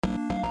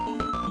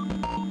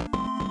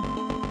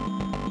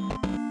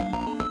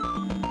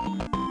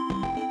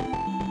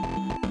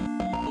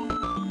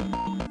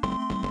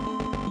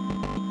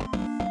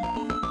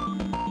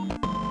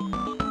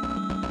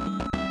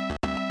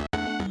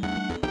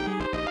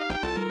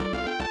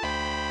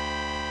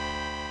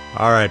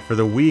All right, for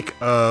the week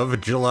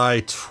of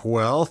July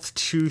 12th,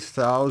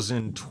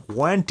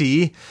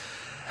 2020,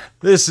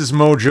 this is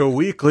Mojo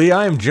Weekly.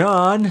 I'm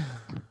John.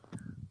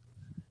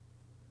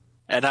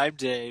 And I'm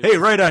Dave. Hey,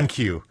 right on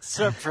cue.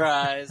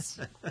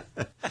 Surprise.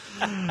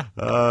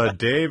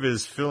 Dave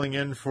is filling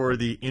in for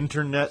the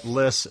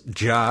internetless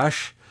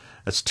Josh.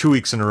 That's 2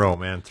 weeks in a row,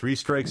 man. 3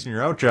 strikes and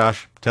you're out,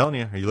 Josh. I'm telling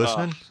you. Are you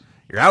listening?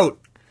 You're out.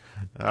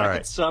 All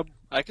right.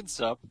 I can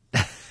sub.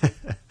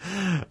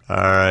 All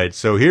right,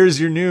 so here's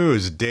your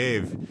news.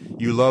 Dave,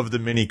 you love the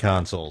mini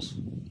consoles.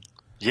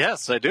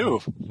 Yes, I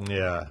do.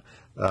 Yeah.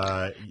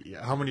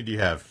 How many do you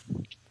have?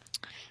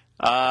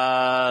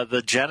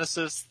 The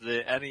Genesis,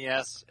 the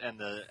NES, and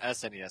the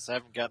SNES. I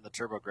haven't gotten the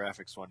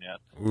TurboGrafx one yet.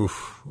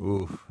 Oof,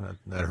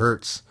 that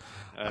hurts.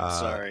 I'm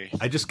sorry.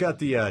 I just got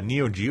the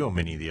Neo Geo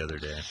Mini the other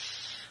day.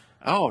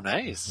 Oh,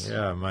 nice.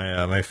 Yeah,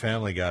 my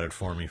family got it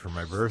for me for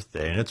my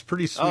birthday, and it's a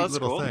pretty sweet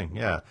little thing.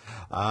 Yeah,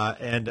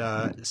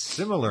 and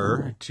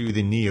similar to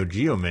the Neo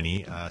Geo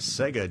Mini,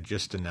 Sega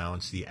just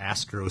announced the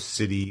Astro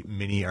City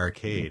Mini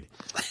Arcade.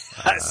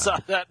 I saw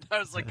that, and I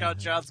was like, "Oh,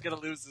 John's gonna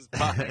lose his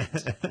mind."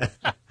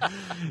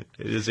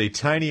 It is a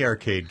tiny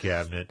arcade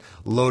cabinet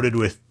loaded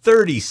with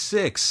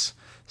 36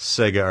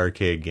 Sega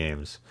arcade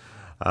games.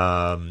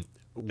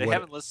 They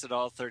haven't listed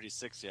all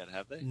 36 yet,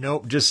 have they?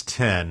 Nope, just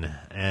 10.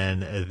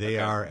 And they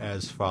are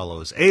as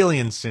follows.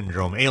 Alien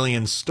Syndrome,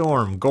 Alien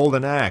Storm,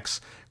 Golden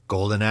Axe,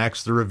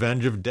 The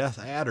Revenge of Death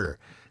Adder,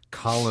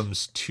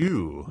 Columns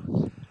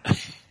 2,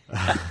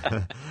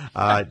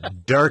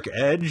 Dark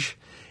Edge,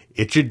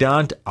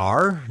 Ichidant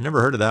R,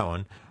 never heard of that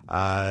one,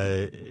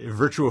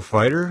 Virtua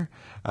Fighter,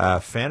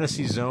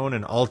 Fantasy Zone,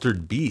 and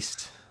Altered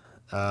Beast.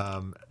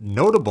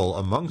 Notable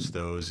amongst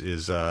those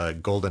is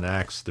Golden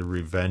Axe, The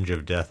Revenge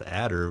of Death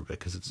Adder,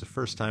 because it's the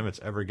first time it's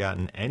ever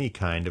gotten any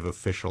kind of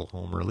official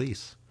home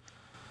release.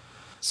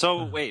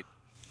 So, wait.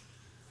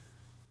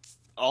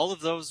 All of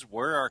those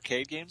were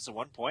arcade games at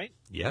one point?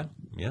 Yeah.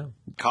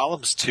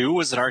 Columns 2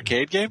 was an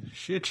arcade game?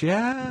 Shit,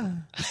 yeah.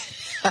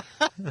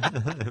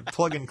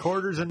 Plugging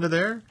quarters into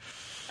there?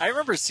 I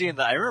remember seeing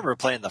that. I remember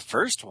playing the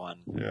first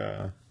one.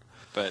 Yeah.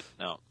 But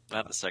no,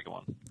 not the second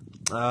one.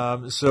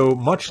 So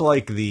much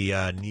like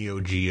the Neo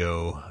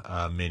Geo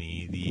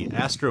Mini, the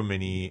Astro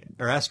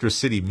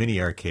City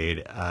Mini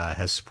Arcade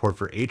has support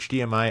for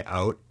HDMI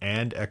out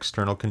and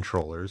external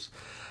controllers.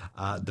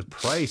 The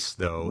price,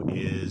 though,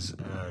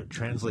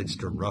 translates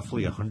to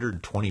roughly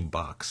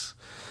 $120.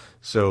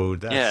 So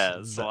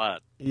that's a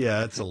lot.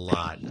 Yeah, it's a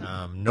lot.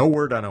 No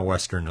word on a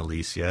Western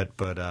release yet,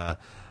 but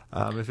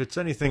if it's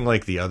anything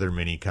like the other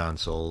mini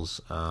consoles,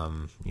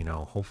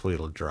 hopefully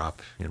it'll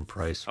drop in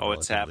price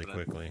relatively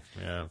quickly.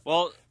 Yeah.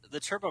 Well, the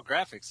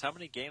TurboGrafx, how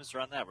many games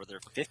were on that? Were there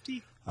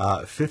 50?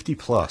 50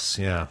 plus,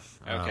 yeah.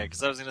 Okay,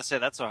 because I was going to say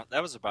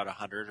that was about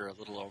 100 or a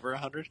little over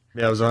 100.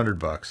 Yeah, it was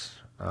 $100.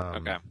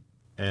 Okay.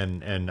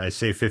 And I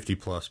say 50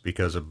 plus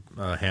because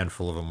a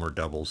handful of them were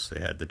doubles.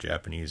 They had the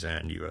Japanese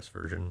and U.S.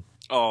 version.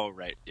 Oh,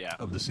 right, yeah.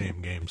 Of the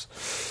same games.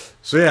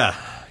 So, yeah.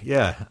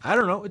 I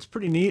don't know. It's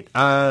pretty neat.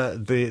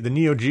 The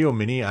Neo Geo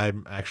Mini,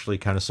 I'm actually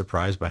kind of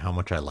surprised by how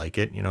much I like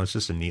it. It's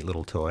just a neat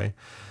little toy.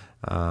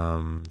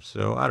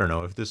 So, I don't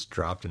know. If this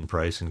dropped in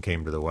price and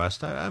came to the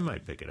West, I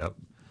might pick it up.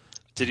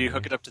 Did you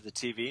hook it up to the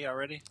TV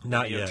already?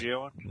 Not Neo yet. Geo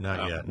one?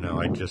 Not yet. No,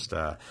 I just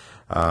I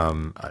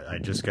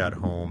just got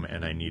home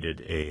and I needed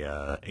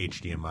a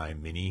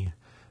HDMI mini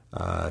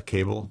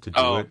cable to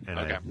do it, and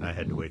okay. I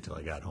had to wait till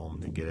I got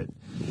home to get it.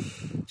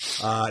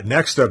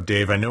 Next up,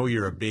 Dave, I know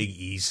you're a big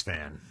Ys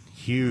fan,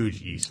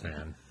 huge Ys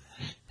fan.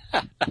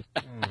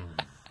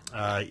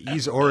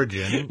 Ys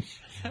Origin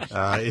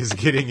is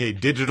getting a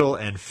digital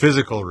and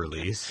physical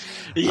release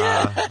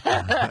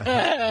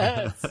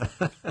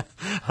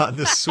on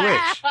the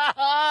Switch.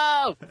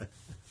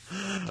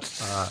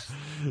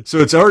 So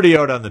it's already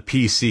out on the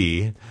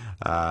PC,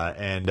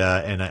 and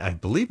I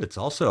believe it's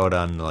also out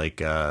on like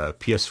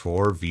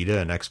PS4, Vita,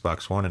 and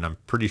Xbox One, and I'm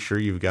pretty sure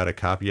you've got a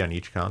copy on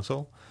each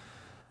console.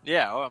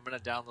 Yeah, I'm going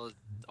to download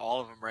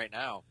all of them right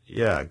now.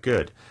 Yeah,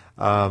 good.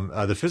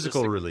 The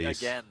physical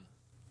release again.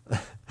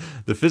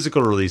 The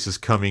physical release is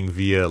coming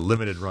via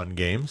limited run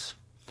games.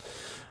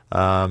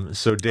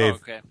 So Dave,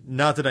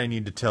 not that I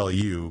need to tell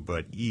you,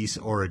 but Ys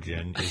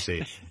Origin is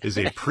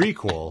a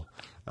prequel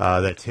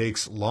that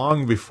takes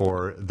long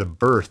before the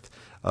birth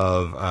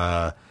of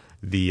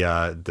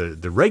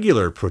the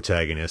regular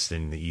protagonist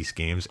in the Ys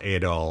games,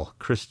 Adol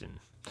Christin.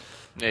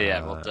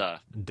 Duh,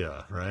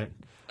 right?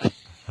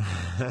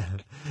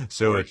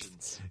 So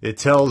it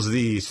tells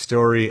the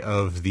story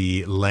of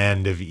the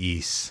land of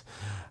Ys.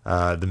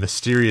 The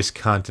mysterious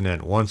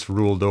continent once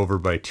ruled over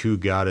by 2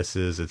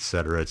 goddesses,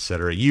 etc.,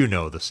 etc. You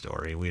know the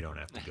story. We don't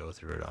have to go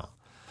through it all.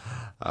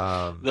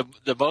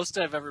 The most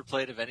I've ever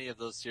played of any of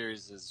those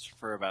series is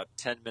for about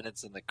 10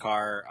 minutes in the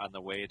car on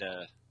the way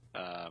to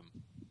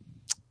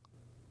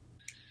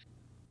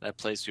that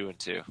place we went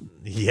to.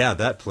 Yeah,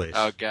 that place.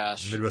 Oh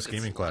gosh, Midwest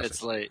Gaming Classic.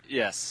 It's late.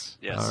 Yes.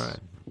 All right.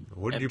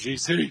 What did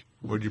MGC.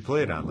 What'd you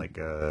play it on? Like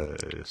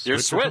Switch? Your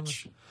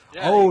Switch.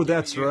 Yeah,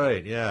 that's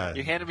right. Yeah.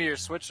 You handed me your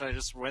Switch, and I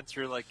just went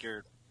through like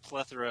your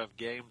plethora of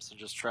games and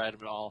just tried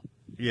them all.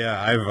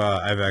 Yeah,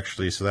 I've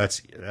actually. So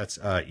that's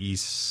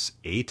Ys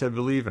 8, I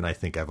believe, and I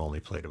think I've only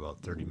played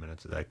about 30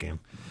 minutes of that game.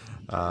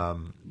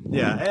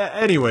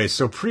 Anyway,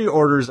 so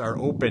pre-orders are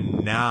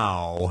open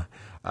now.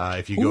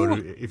 If you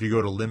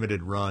go to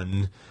Limited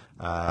Run,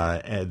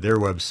 at their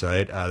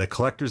website, the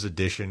collector's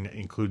edition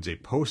includes a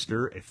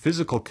poster, a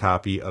physical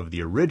copy of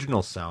the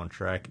original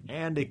soundtrack,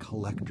 and a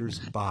collector's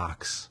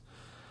box.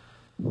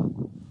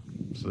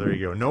 So there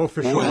you go. No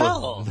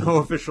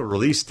official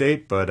release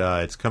date, but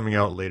it's coming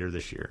out later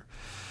this year.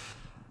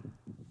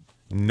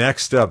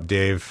 Next up,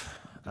 Dave,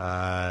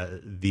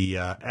 the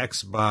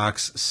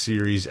Xbox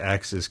Series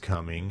X is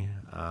coming,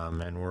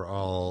 and we're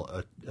all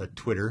a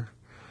Twitter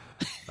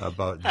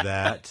about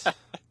that.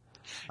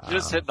 You're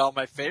just hitting all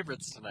my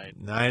favorites tonight.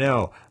 I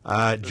know.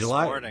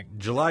 July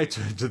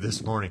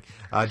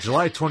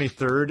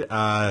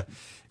 23rd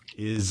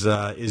is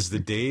the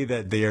day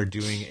that they are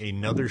doing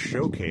another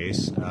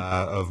showcase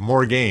of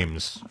more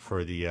games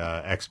for the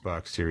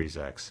Xbox Series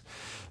X.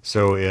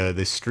 So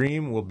the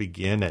stream will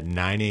begin at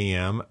 9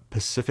 a.m.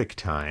 Pacific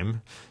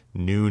time,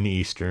 noon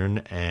Eastern,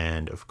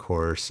 and of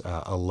course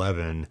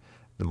 11,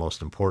 the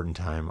most important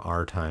time,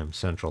 our time,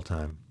 Central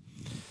Time.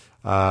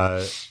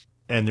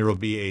 And there will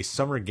be a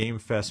Summer Game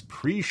Fest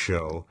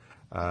pre-show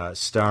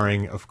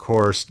starring, of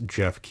course,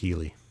 Jeff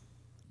Keighley.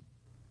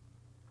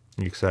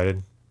 You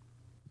excited?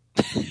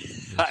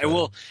 I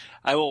will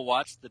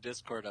watch the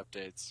Discord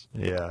updates.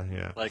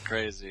 Yeah. Like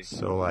crazy.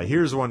 So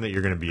here's one that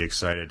you're going to be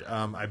excited.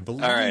 I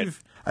believe. All right.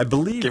 I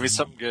believe. Give me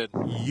something good.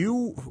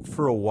 You,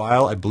 for a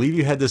while, I believe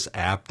you had this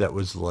app that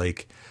was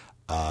like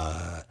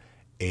a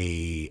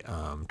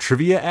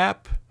trivia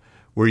app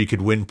where you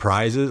could win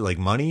prizes, like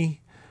money.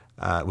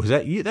 Was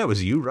that you? That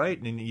was you, right?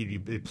 And you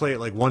play it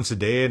like once a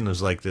day, and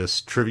there's like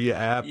this trivia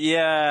app.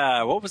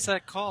 Yeah, what was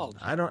that called?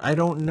 I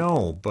don't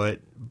know, but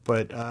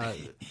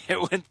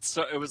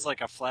it was like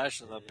a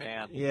flash in the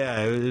pan.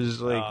 Yeah, it was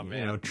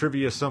like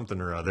trivia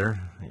something or other.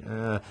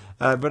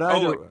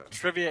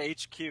 Trivia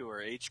HQ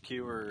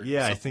or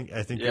yeah, something.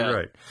 I think you're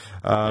right.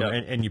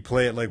 And you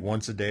play it like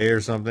once a day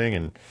or something,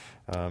 and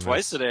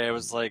twice a day. It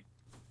was like,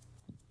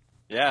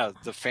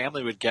 the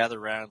family would gather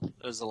around.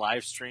 It was a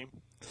live stream.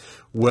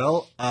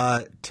 Well,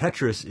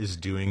 Tetris is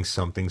doing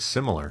something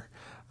similar.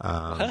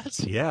 What?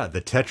 Yeah, the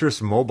Tetris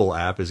mobile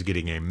app is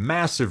getting a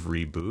massive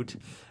reboot,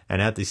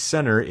 and at the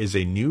center is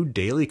a new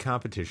daily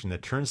competition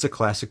that turns the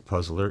classic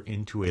puzzler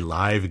into a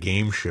live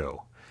game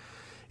show.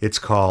 It's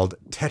called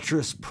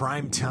Tetris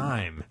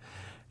Primetime,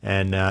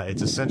 and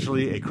it's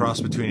essentially a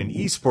cross between an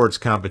esports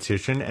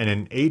competition and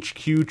an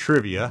HQ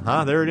trivia.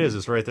 There it is.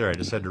 It's right there. I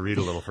just had to read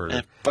a little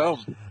further.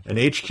 Boom. An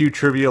HQ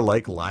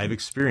trivia-like live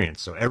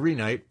experience. So every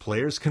night,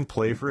 players can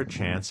play for a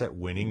chance at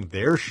winning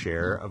their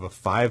share of a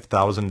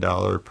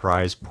 $5,000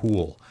 prize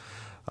pool.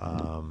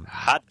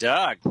 Hot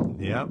dog.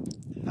 Yeah.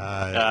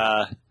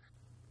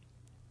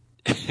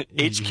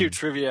 HQ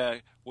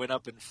trivia went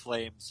up in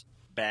flames.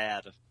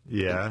 Bad.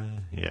 Yeah.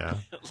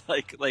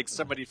 like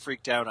somebody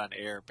freaked out on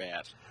air.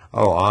 Bad.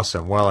 Oh,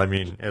 awesome. Well, I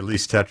mean, at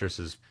least Tetris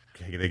is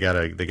they got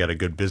a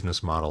good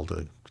business model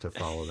to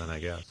follow. Then I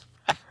guess.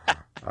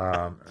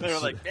 They were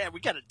like, man, we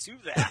got to do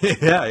that.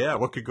 Yeah.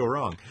 What could go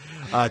wrong?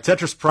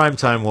 Tetris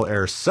Primetime will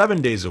air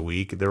 7 days a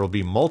week. There will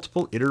be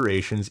multiple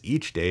iterations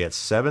each day at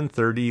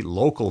 7:30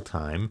 local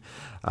time,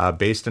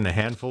 based in a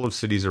handful of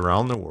cities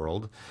around the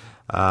world.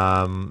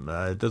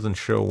 It doesn't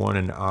show one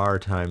in our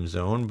time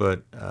zone,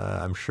 but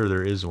I'm sure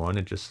there is one.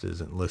 It just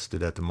isn't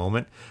listed at the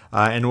moment.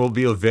 And will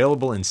be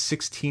available in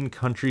 16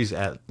 countries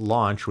at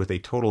launch, with a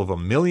total of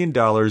 $1 million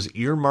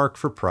earmarked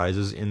for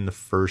prizes in the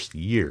first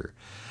year.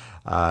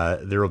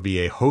 There will be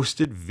a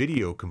hosted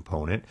video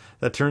component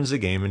that turns the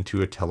game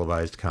into a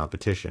televised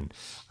competition.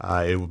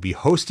 It will be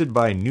hosted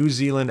by New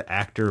Zealand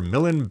actor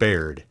Millen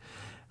Baird.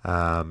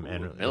 And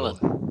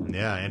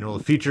it will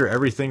feature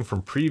everything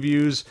from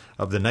previews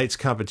of the night's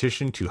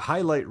competition to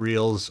highlight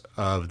reels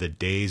of the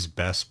day's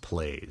best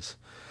plays.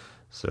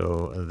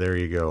 So there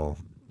you go.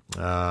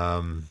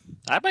 I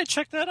might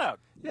check that out.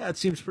 Yeah, it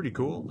seems pretty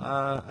cool.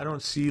 I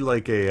don't see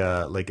like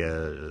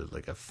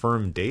a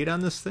firm date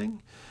on this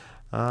thing,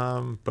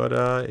 but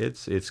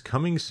it's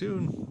coming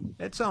soon.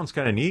 It sounds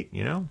kind of neat,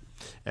 you know.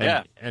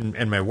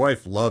 And my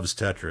wife loves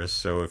Tetris,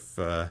 so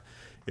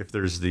if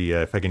there's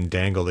if I can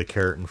dangle the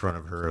carrot in front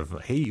of her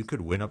of, hey, you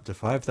could win up to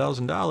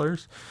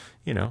 $5,000,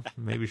 you know,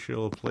 maybe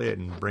she'll play it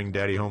and bring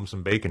Daddy home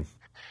some bacon.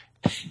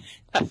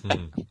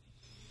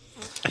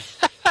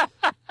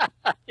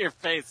 Your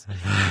face.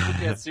 You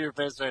can't see your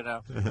face right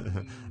now.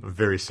 I'm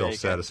very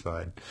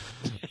self-satisfied.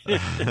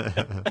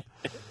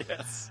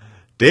 Yes.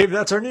 Dave,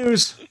 that's our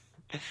news.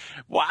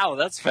 Wow,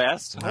 that's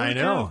fast. Okay. I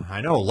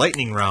know.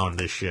 Lightning round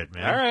this shit,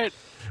 man. All right.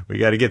 We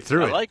got to get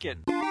through it. I like it.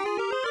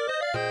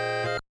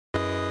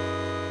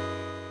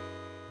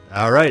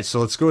 All right, so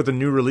let's go with the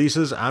new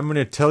releases. I'm going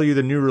to tell you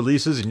the new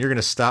releases, and you're going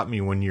to stop me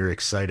when you're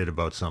excited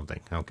about something,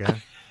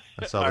 okay?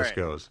 That's how this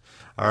goes.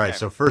 All right,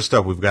 so first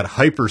up, we've got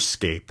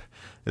Hyperscape.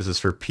 This is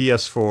for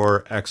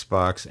PS4,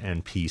 Xbox,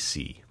 and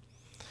PC.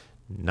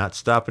 Not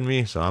stopping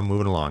me, so I'm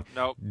moving along.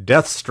 Nope.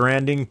 Death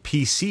Stranding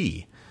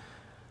PC.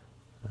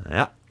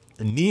 Yeah.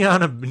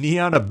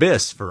 Neon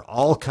Abyss for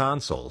all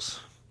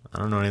consoles. I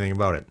don't know anything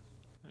about it.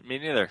 Me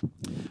neither.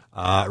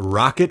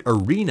 Rocket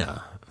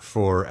Arena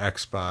for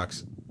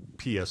Xbox,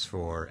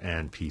 PS4,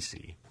 and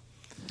PC.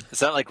 Is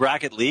that like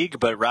Rocket League,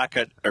 but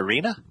Rocket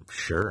Arena?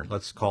 Sure,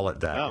 let's call it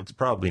that. Oh. It's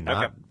probably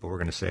not, okay. but we're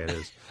going to say it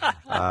is.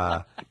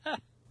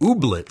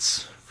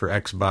 Ooblets for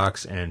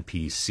Xbox and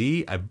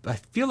PC. I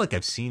feel like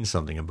I've seen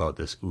something about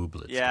this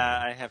Ooblets. Yeah,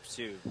 game. I have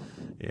too.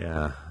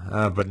 Yeah,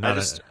 but not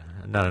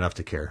enough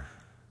to care.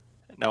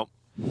 Nope.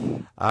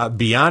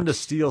 Beyond a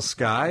Steel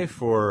Sky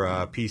for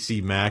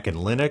PC, Mac, and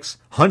Linux.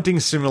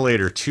 Hunting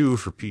Simulator 2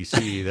 for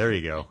PC. There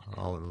you go.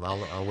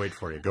 I'll wait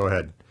for you. Go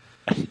ahead.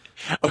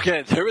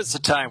 Okay, there was a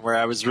time where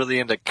I was really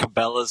into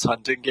Cabela's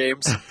hunting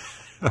games.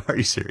 Are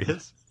you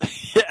serious?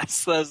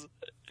 Yes.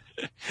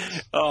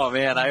 Oh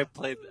man, it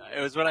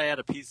was when I had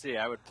a PC.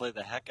 I would play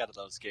the heck out of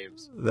those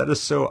games. That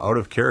is so out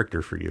of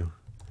character for you.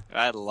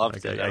 I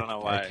loved it. I don't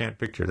know why. I can't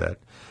picture that.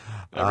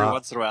 Every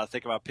once in a while, I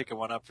think about picking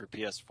one up for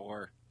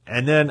PS4.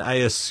 And then I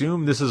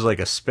assume this is like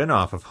a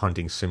spin-off of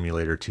Hunting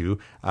Simulator 2,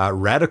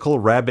 Radical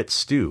Rabbit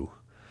Stew.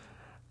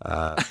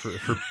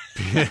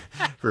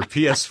 For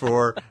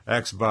PS4,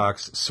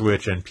 Xbox,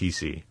 Switch, and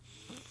PC.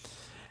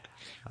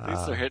 At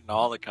least they're hitting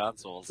all the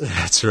consoles.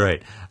 That's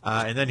right.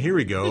 And then here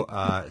we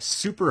go.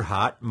 Super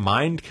Hot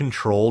Mind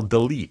Control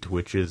Delete,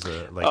 which is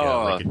like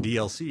a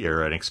DLC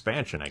or an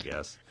expansion, I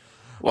guess.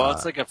 Well,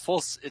 it's like a full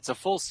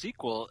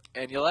sequel,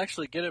 and you'll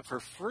actually get it for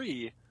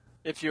free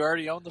if you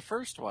already own the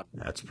first one.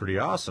 That's pretty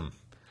awesome.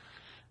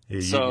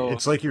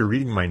 It's like you're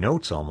reading my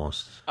notes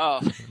almost. Oh.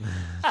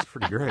 It's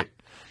pretty great.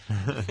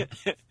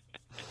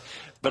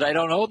 But I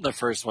don't own the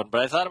first one,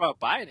 but I thought about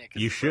buying it.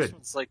 You should. First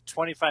one's like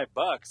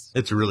 $25.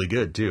 It's really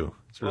good, too.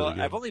 It's really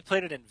good. I've only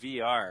played it in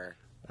VR,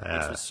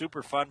 which was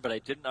super fun, but I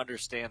didn't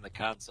understand the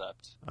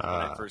concept when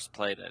I first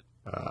played it.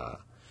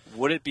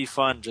 Would it be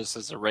fun just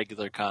as a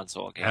regular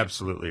console game?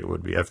 Absolutely, it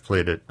would be. I've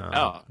played it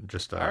all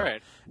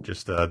right.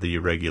 Just the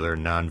regular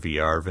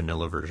non-VR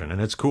vanilla version,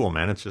 and it's cool,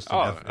 man. It's just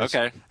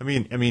okay. I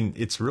mean,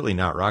 it's really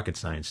not rocket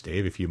science,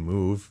 Dave. If you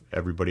move,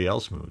 everybody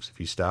else moves. If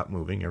you stop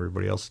moving,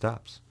 everybody else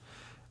stops.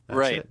 That's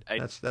right. It.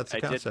 That's the I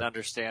concept. didn't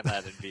understand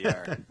that in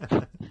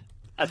VR.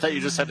 I thought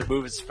you just had to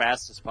move as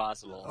fast as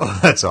possible. Oh,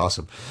 that's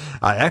awesome.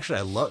 I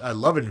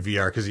love it in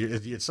VR because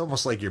it's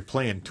almost like you're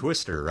playing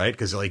Twister, right?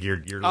 Because like you're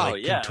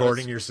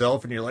contorting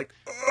yourself and you're like,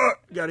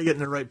 got to get in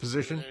the right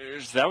position.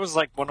 That was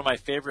like one of my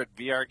favorite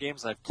VR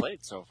games I've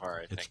played so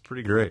far. I think it's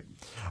pretty great.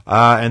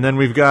 And then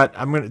we've got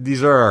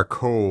these are our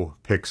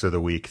co-picks of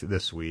the week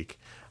this week.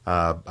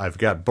 I've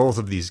got both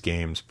of these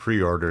games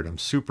pre-ordered. I'm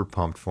super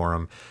pumped for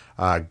them.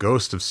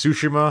 Ghost of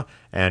Tsushima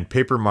and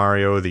Paper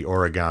Mario: The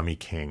Origami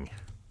King.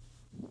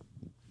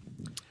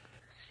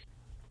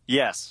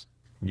 Yes.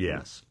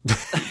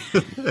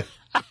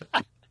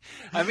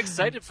 I'm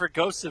excited for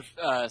Ghost of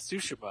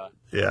Tsushima.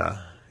 Yeah.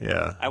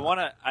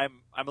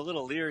 I'm a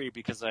little leery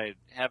because I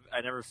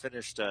never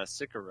finished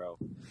Sekiro.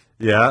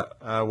 Yeah.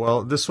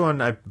 Well, this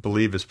one I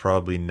believe is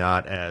probably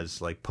not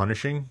as like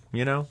punishing.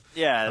 You know.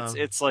 Yeah.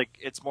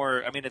 It's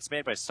more. I mean, it's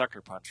made by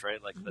Sucker Punch,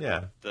 right? Like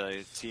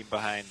the team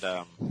behind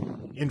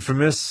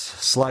Infamous,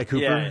 Sly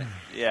Cooper.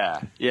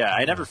 Yeah.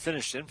 I never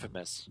finished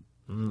Infamous.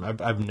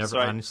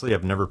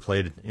 I've never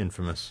played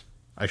Infamous.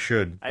 I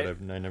should, but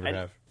I never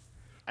have.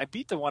 I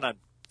beat the one on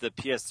the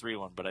PS3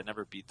 one, but I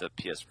never beat the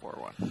PS4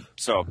 one.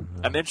 So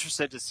I'm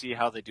interested to see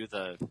how they do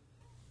the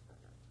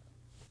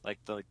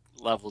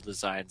level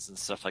designs and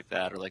stuff like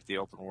that, or like the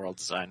open world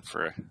design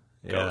for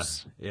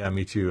Ghosts. Yeah,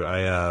 me too.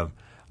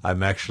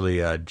 I'm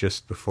actually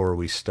just before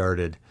we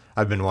started,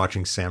 I've been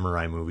watching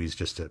samurai movies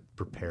just to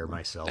prepare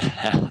myself.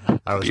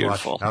 I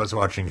was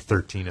watching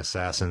 13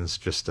 Assassins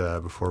just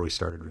before we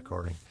started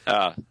recording.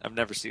 I've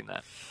never seen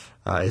that.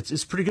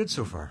 It's pretty good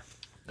so far.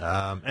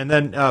 And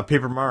then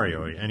Paper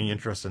Mario. Any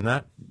interest in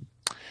that?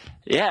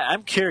 Yeah,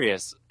 I'm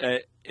curious.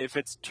 If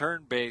it's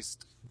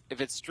turn-based, if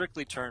it's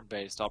strictly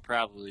turn-based, I'll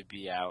probably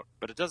be out.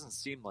 But it doesn't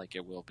seem like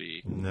it will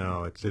be.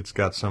 No, it's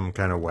got some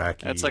kind of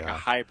wacky... It's like a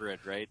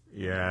hybrid, right?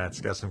 Yeah, it's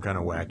got some kind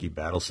of wacky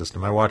battle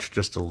system. I watched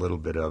just a little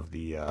bit of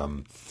the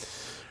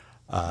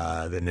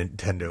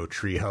Nintendo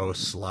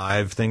Treehouse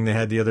Live thing they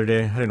had the other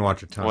day. I didn't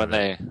watch a ton of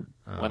it.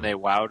 When they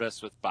wowed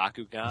us with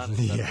Bakugan.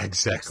 Yeah,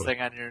 exactly. Thing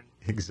on your,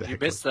 exactly. You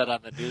missed that on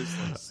the news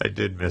list. I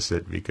did miss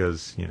it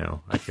because,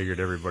 I figured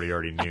everybody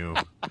already knew.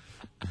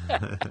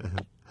 But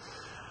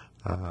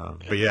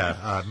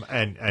yeah,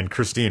 and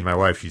Christine, my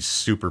wife, she's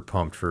super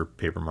pumped for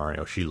Paper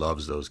Mario. She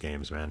loves those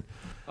games, man.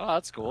 Oh,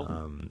 that's cool.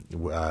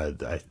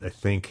 I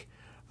think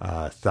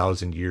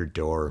Thousand Year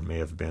Door may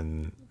have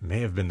been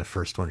the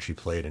first one she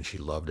played, and she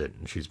loved it,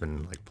 and she's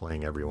been like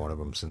playing every one of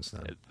them since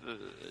then.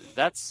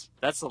 That's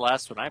the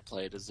last one I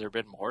played. Has there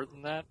been more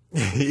than that?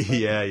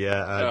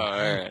 Yeah. All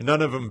right.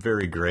 None of them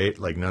very great.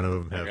 Like none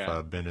of them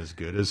have been as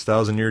good as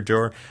Thousand Year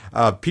Door.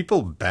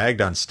 People bagged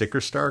on Sticker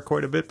Star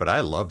quite a bit, but I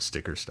loved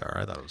Sticker Star.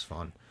 I thought it was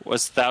fun.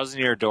 Was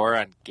Thousand Year Door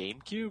on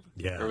GameCube?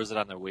 Yeah. Or was it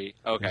on the Wii?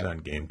 Okay. It was on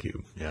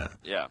GameCube, yeah.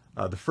 Yeah.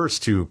 The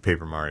first two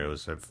Paper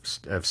Marios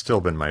have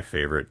still been my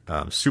favorite.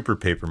 Super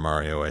Paper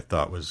Mario I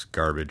thought was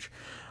garbage.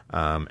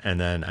 And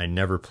then I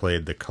never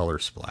played the Color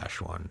Splash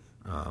one.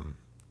 I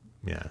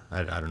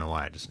don't know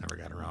why. I just never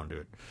got around to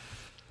it.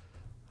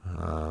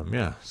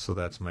 So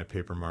that's my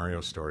Paper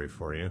Mario story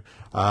for you.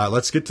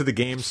 Let's get to the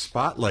game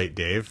Spotlight,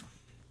 Dave.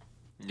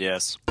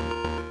 Yes.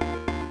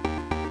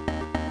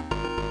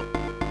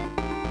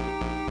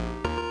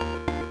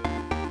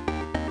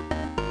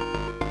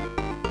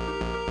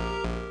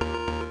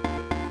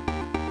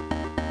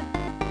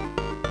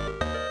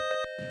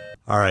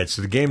 All right,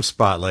 so the game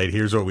Spotlight,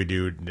 here's what we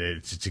do.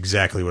 It's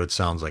exactly what it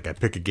sounds like. I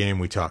pick a game,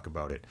 we talk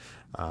about it.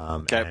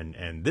 Okay.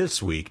 And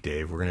this week,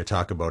 Dave, we're going to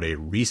talk about a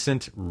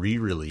recent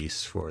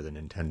re-release for the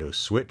Nintendo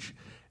Switch,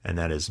 and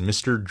that is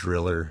Mr.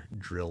 Driller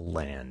Drill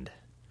Land.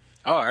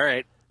 Oh, all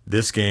right.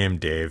 This game,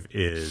 Dave,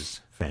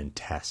 is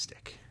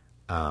fantastic.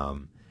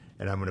 And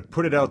I'm going to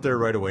put it out there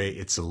right away.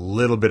 It's a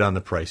little bit on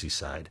the pricey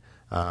side.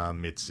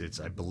 It's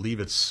I believe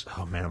it's,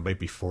 it might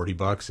be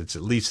 $40. It's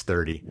at least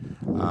 30,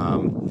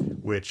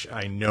 which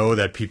I know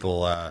that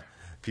people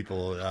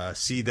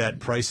see that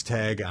price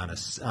tag on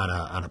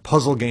a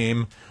puzzle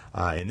game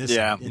in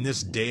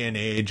this day and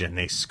age, and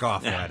they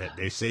scoff at it.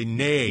 They say,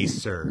 "Nay,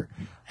 sir,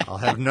 I'll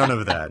have none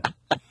of that."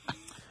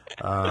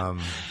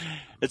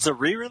 It's a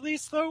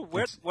re-release, though?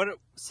 What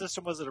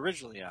system was it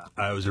originally on?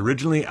 It was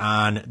originally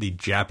on the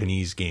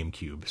Japanese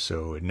GameCube,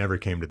 so it never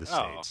came to the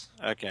States.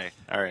 Okay,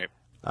 all right.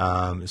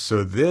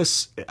 So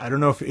this, I don't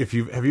know if have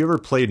you ever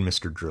played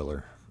Mr.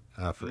 Driller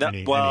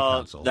any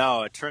console?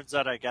 No, it turns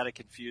out I got it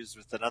confused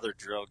with another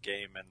drill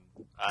game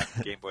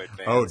on Game Boy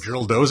Advance. Oh,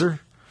 Drill Dozer?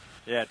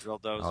 Yeah, Drill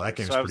Dozer. Oh, that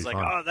game's pretty fun.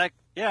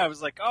 I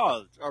was like,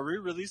 a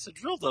re-release of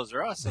Drill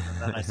Dozer, awesome.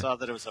 And then I saw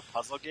that it was a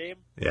puzzle game.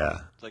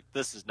 Yeah. Like,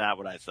 this is not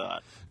what I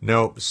thought.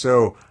 No,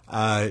 so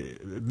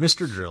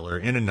Mr. Driller,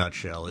 in a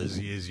nutshell, is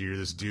you're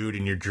this dude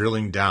and you're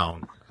drilling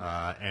down,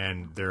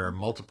 and there are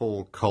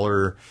multiple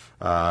color,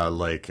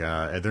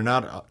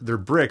 they're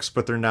bricks,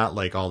 but they're not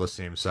like all the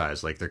same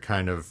size. Like, they're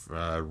kind of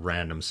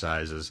random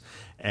sizes.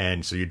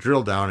 And so you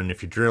drill down, and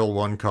if you drill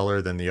one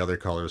color, then the other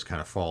colors kind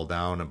of fall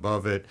down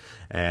above it.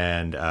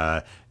 And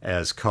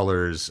as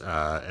colors,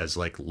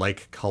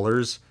 like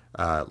colors,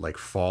 like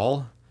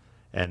fall,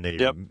 and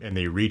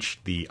they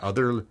reach the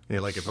other,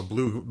 like if a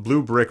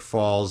blue brick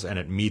falls and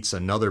it meets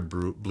another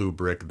blue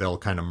brick, they'll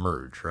kind of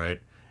merge,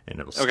 right? And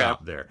it'll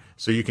stop there.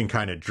 So you can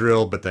kind of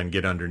drill, but then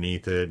get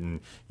underneath it, and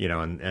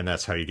and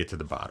that's how you get to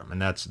the bottom.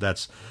 And that's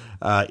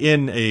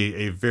in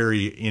a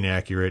very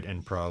inaccurate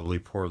and probably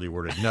poorly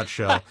worded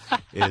nutshell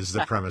is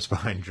the premise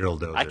behind Drill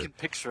Dozer. I can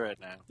picture it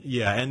now.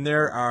 Yeah, and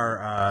there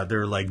are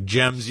like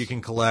gems you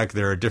can collect.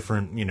 There are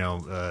different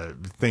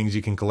things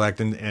you can collect,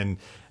 and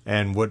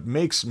what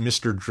makes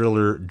Mr.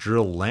 Driller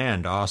Drill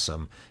Land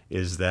awesome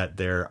is that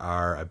there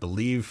are, I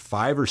believe,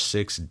 5 or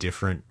 6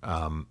 different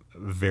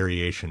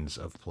variations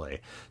of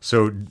play.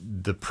 So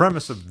the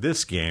premise of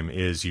this game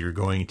is you're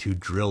going to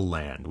drill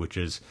land, which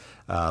is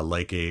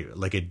like a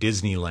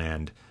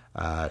Disneyland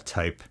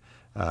type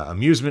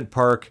amusement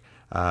park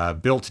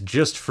built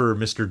just for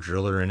Mr.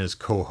 Driller and his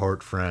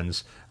cohort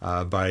friends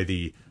by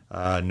the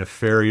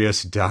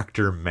nefarious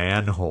Dr.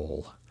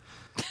 Manhole.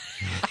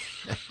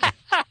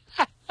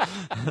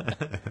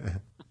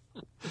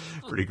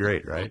 Pretty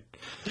great, right?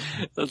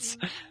 Is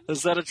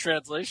that a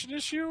translation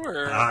issue,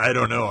 or I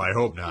don't know. I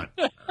hope not.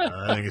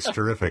 I think it's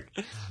terrific.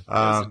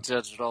 It's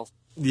digital.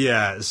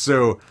 Yeah.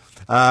 So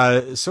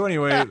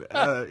anyway,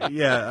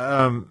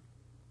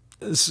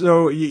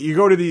 So you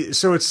go to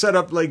so it's set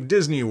up like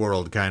Disney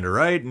World kind of,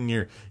 right? And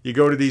you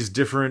go to these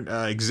different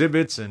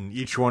exhibits, and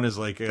each one is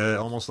like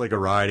almost like a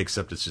ride,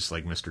 except it's just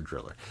like Mr.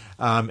 Driller.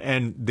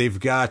 And they've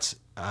got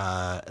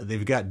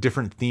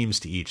different themes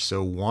to each.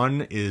 So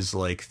one is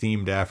like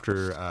themed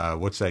after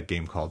what's that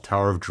game called?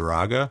 Tower of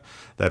Draga,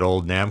 that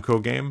old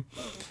Namco game.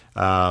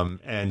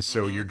 And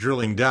so you're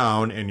drilling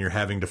down, and you're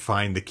having to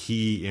find the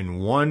key in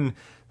one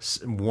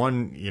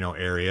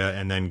area,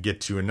 and then get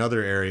to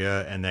another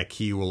area, and that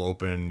key will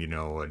open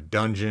a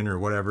dungeon or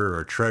whatever,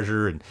 or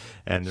treasure,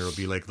 and there will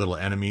be like little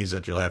enemies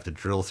that you'll have to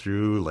drill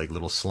through, like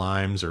little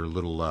slimes or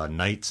little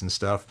knights and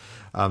stuff.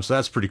 So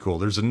that's pretty cool.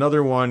 There's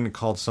another one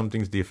called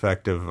something to the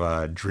effect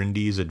of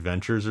Drindy's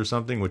Adventures or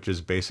something, which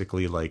is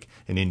basically like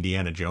an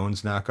Indiana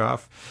Jones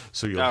knockoff.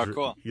 So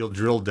you'll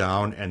drill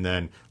down, and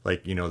then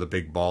like the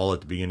big ball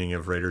at the beginning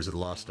of Raiders of the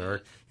Lost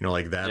Ark,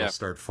 like that'll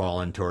start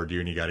falling toward you,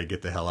 and you got to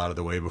get the hell out of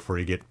the way before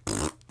you get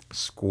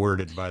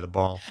squirted by the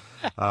ball.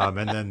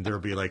 And then there'll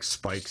be like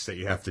spikes that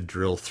you have to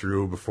drill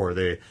through before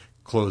they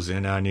close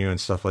in on you and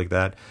stuff like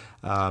that.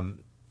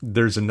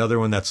 There's another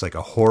one that's like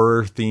a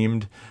horror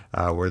themed,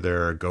 where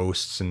there are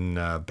ghosts and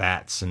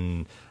bats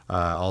and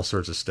all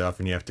sorts of stuff,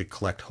 and you have to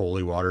collect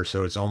holy water.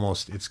 So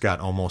it's got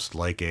almost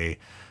like a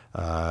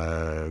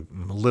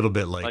little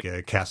bit like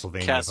a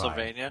Castlevania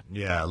vibe.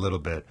 Yeah, a little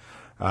bit.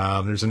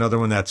 There's another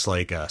one that's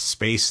like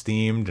space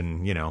themed,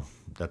 and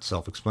that's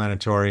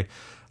self-explanatory.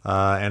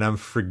 and I'm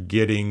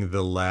forgetting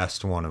the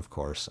last one, of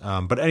course.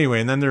 But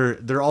anyway, and then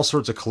there are all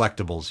sorts of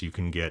collectibles you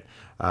can get.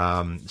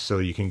 So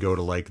you can go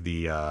to like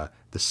the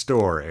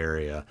store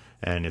area,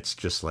 and it's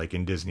just like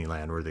in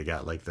Disneyland where they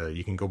got like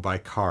you can go buy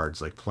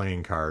cards, like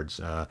playing cards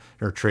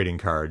or trading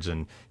cards,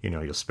 and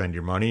you'll spend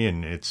your money,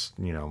 and it's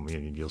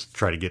you'll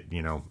try to get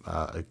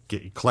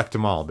collect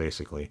them all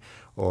basically,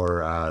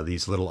 or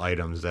these little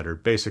items that are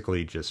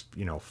basically just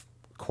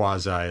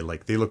quasi,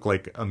 like they look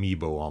like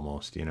amiibo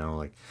almost,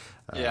 like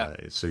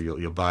so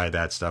you'll buy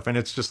that stuff, and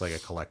it's just like a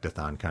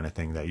collectathon kind of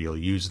thing that you'll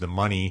use the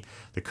money,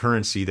 the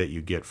currency that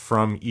you get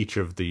from each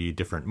of the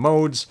different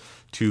modes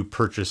to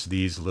purchase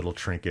these little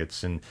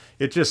trinkets, and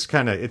it just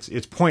kind of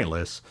it's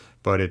pointless,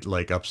 but it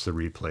like ups the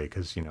replay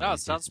because it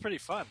sounds pretty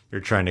fun.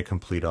 You're trying to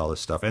complete all this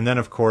stuff, and then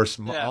of course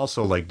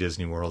also like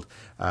Disney World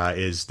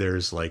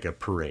there's like a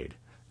parade.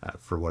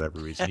 For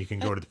whatever reason, you can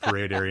go to the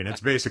parade area, and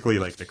it's basically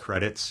like the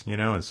credits,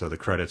 and so the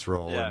credits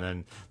roll, and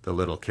then the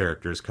little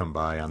characters come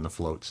by on the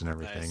floats and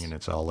everything, and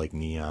it's all like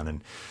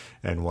neon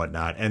and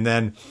whatnot. And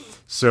then,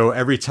 so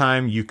every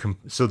time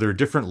so there are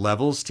different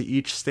levels to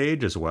each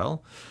stage as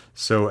well.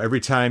 So every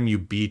time you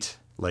beat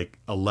like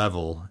a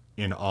level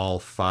in all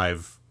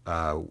 5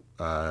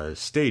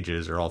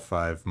 stages, or all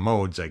 5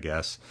 modes, I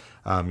guess,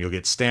 you'll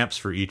get stamps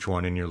for each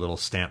one in your little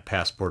stamp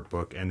passport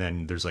book, and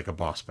then there's like a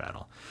boss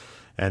battle.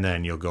 And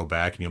then you'll go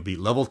back and you'll beat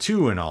level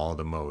 2 in all of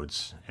the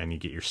modes, and you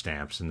get your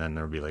stamps, and then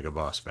there'll be like a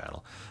boss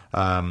battle.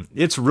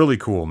 It's really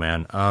cool,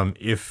 man.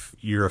 If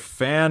you're a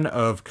fan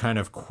of kind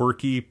of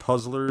quirky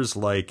puzzlers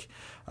like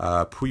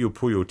Puyo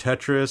Puyo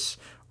Tetris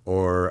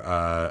or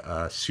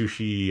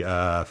Sushi,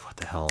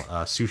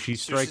 Sushi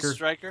Striker. Sushi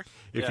Striker.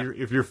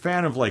 If you're a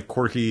fan of like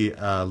quirky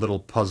little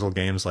puzzle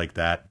games like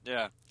that.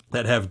 Yeah.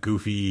 That have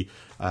goofy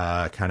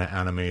kind of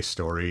anime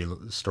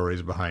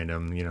stories behind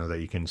them, that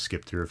you can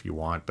skip through if you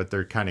want, but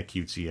they're kind of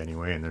cutesy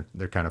anyway, and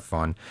they're kind of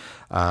fun.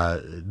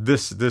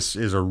 This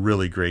is a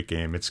really great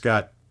game. It's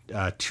got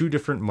 2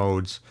 different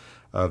modes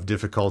of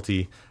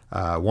difficulty.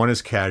 One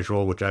is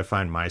casual, which I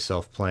find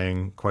myself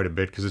playing quite a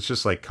bit because it's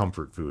just like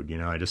comfort food.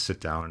 I just sit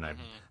down and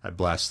I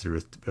blast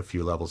through a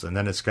few levels, and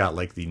then it's got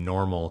like the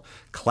normal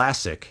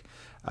classic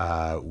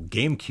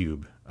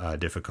GameCube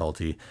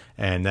difficulty,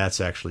 and that's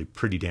actually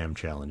pretty damn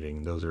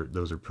challenging. Those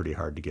are pretty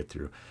hard to get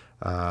through.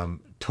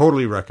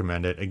 Totally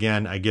recommend it.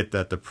 Again, I get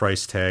that the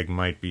price tag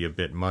might be a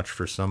bit much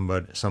for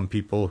some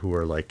people who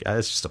are like,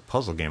 it's just a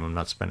puzzle game, I'm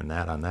not spending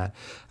that on that.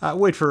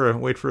 Wait for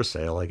a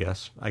sale, I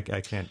guess. I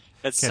can't.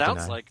 It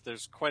sounds like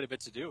there's quite a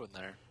bit to do in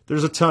there.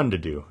 There's a ton to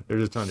do.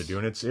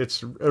 And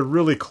it's a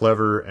really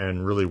clever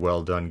and really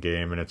well done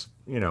game, and it's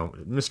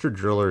Mr.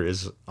 Driller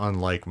is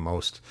unlike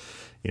most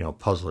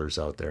puzzlers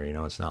out there.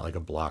 It's not like a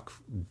block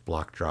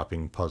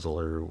dropping puzzle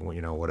or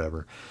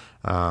whatever.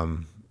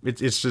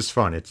 It's just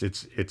fun.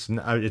 It's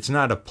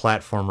not a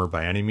platformer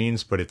by any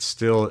means, but it's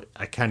still,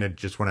 I kind of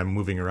just, when I'm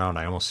moving around,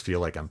 I almost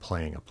feel like I'm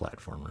playing a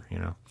platformer.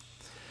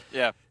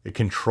 Yeah. It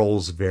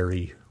controls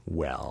very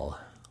well,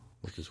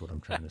 which is what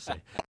I'm trying to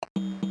say.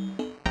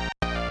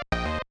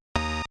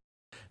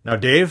 Now,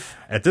 Dave,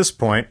 at this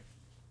point,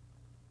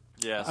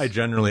 yes, I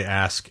generally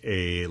ask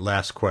a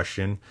last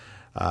question.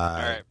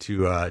 Right.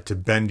 To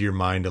bend your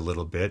mind a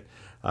little bit.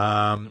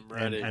 I'm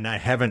ready. And I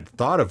haven't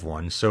thought of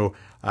one. So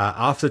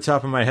off the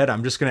top of my head,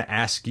 I'm just going to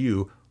ask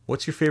you,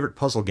 what's your favorite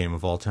puzzle game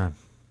of all time?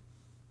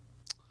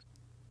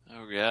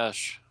 Oh,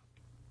 gosh.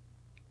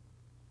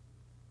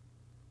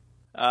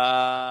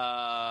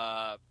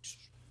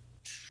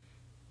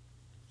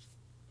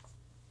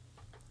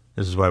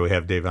 This is why we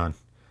have Dave on.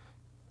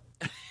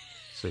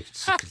 So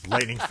it's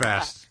lightning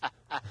fast.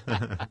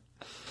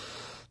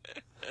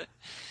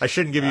 I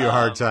shouldn't give you a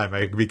hard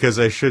time because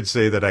I should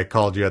say that I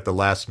called you at the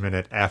last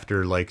minute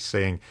after like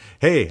saying,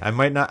 "Hey, I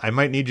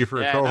might need you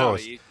for a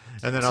co-host." No,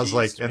 and then I was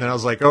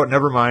like, "Oh,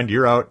 never mind,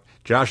 you're out.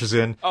 Josh is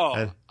in."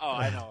 I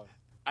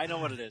know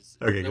what it is.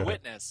 Okay, The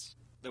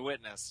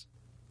Witness.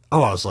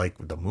 Oh, I was like,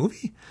 the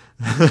movie?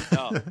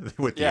 No.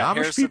 With the Amish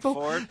Harrison people?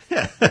 Ford.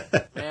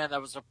 Man,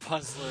 that was a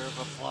puzzler of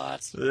a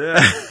plot.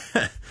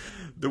 Yeah.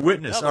 The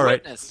Witness. No, all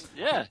right. Witness.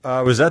 Yeah.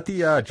 Was that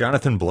the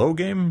Jonathan Blow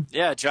game?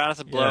 Yeah,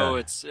 Jonathan Blow.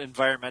 Yeah. It's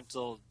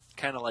environmental,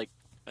 kind of like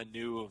a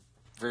new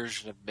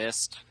version of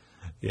Myst.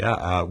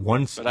 Yeah.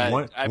 One played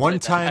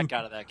the heck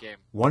out of that game.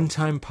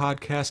 One-time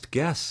podcast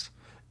guest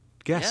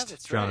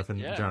that's Jonathan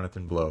right. Yeah.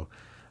 Jonathan Blow.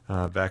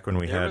 Back when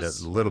we had a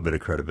little bit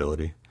of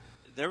credibility.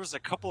 There was a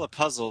couple of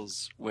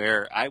puzzles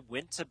where I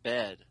went to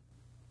bed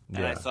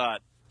and I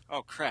thought,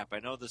 oh crap, I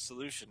know the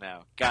solution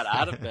now. Got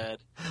out of bed,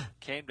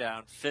 came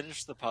down,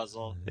 finished the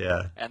puzzle,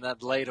 and then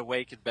laid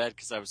awake in bed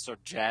because I was so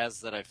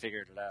jazzed that I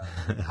figured it out.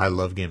 I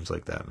love games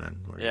like that, man.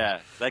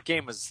 That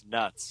game was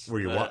nuts.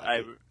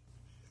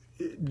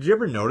 Did you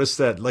ever notice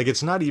that, like,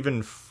 it's not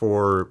even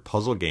for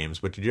puzzle games,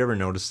 but did you ever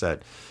notice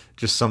that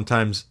just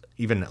sometimes,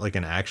 even like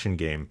an action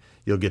game,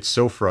 you'll get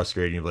so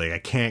frustrated, you'll be like, I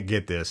can't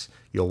get this.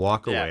 You'll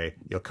walk away,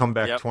 you'll come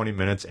back 20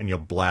 minutes, and you'll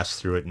blast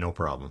through it, no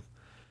problem.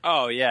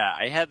 Oh, yeah.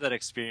 I had that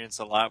experience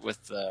a lot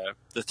with the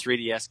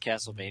 3DS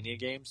Castlevania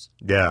games.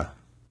 Yeah.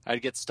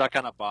 I'd get stuck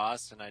on a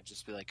boss, and I'd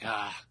just be like,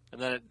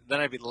 and then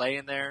I'd be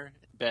laying there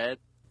in bed,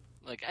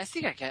 like I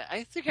think I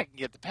can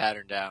get the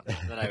pattern down.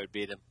 And then I would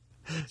beat him.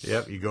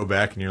 Yep, you go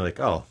back and you're like,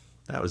 oh,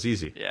 that was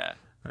easy. Yeah,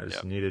 I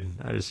just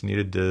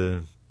needed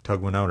to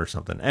tug one out or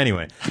something.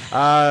 Anyway,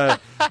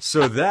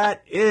 so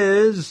that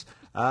is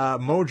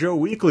Mojo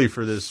Weekly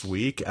for this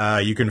week.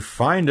 You can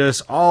find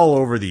us all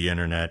over the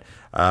internet.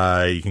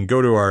 You can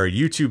go to our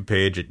YouTube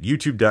page at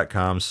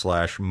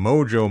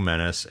youtube.com/Mojo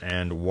Menace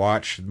and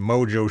watch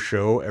Mojo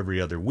Show every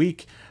other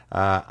week.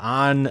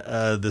 On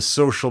the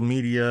social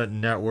media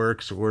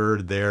networks,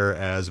 we're there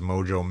as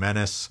Mojo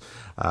Menace.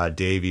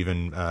 Dave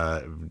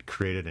even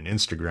created an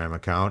Instagram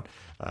account.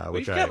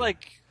 We've got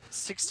like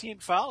 16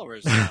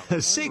 followers now.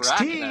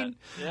 16?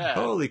 Yeah.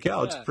 Holy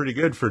cow, it's pretty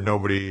good for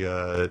nobody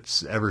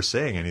ever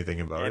saying anything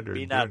about it. Or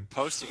me not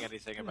posting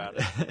anything about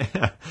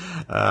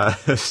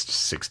it.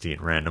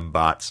 16 random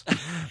bots.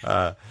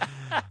 So,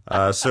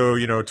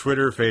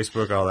 Twitter,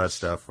 Facebook, all that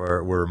stuff,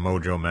 we're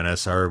Mojo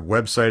Menace. Our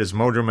website is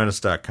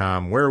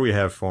mojomenace.com, where we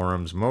have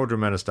forums,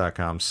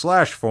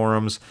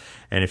 mojomenace.com/forums.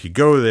 And if you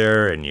go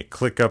there and you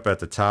click up at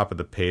the top of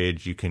the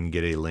page, you can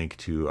get a link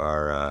to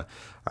our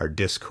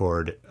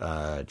Discord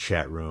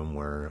chat room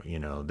where,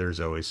 there's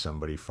always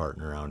somebody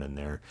farting around in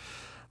there.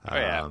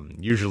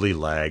 Usually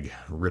lag,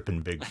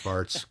 ripping big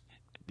farts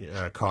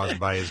caused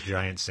by his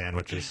giant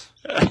sandwiches.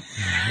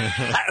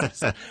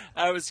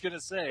 I was going to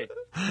say,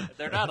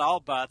 they're not all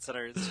bots on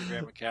our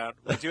Instagram account.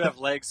 We do have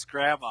Legs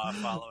Grandma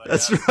following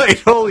us. That's right.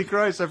 Holy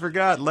Christ, I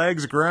forgot.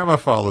 Legs Grandma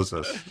follows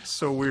us. It's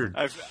so weird.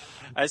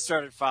 I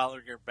started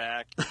following her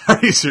back.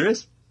 Are you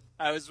serious?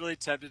 I was really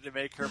tempted to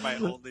make her my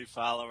only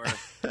follower.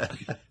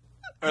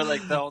 Or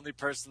like the only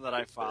person that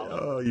I follow.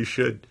 Oh, you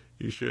should.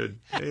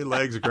 Hey,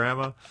 Legs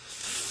Grandma.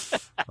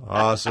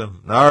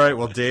 Awesome. All right.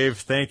 Well, Dave,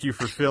 thank you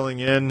for filling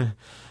in.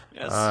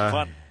 Yeah, this is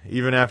fun.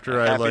 Even after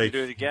to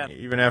do it again.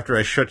 Even after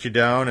I shut you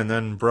down and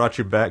then brought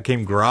you back,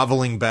 came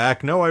groveling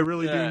back. No, I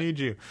really do need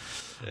you.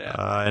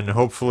 Yeah. And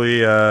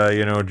hopefully,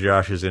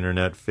 Josh's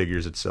internet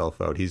figures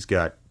itself out. He's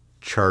got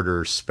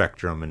Charter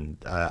Spectrum, and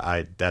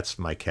that's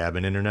my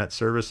cabin internet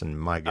service. And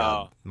my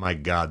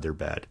God, they're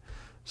bad,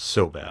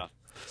 so bad. Oh,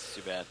 it's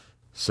too bad.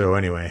 So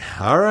anyway,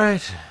 all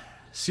right.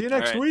 See you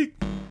next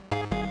week.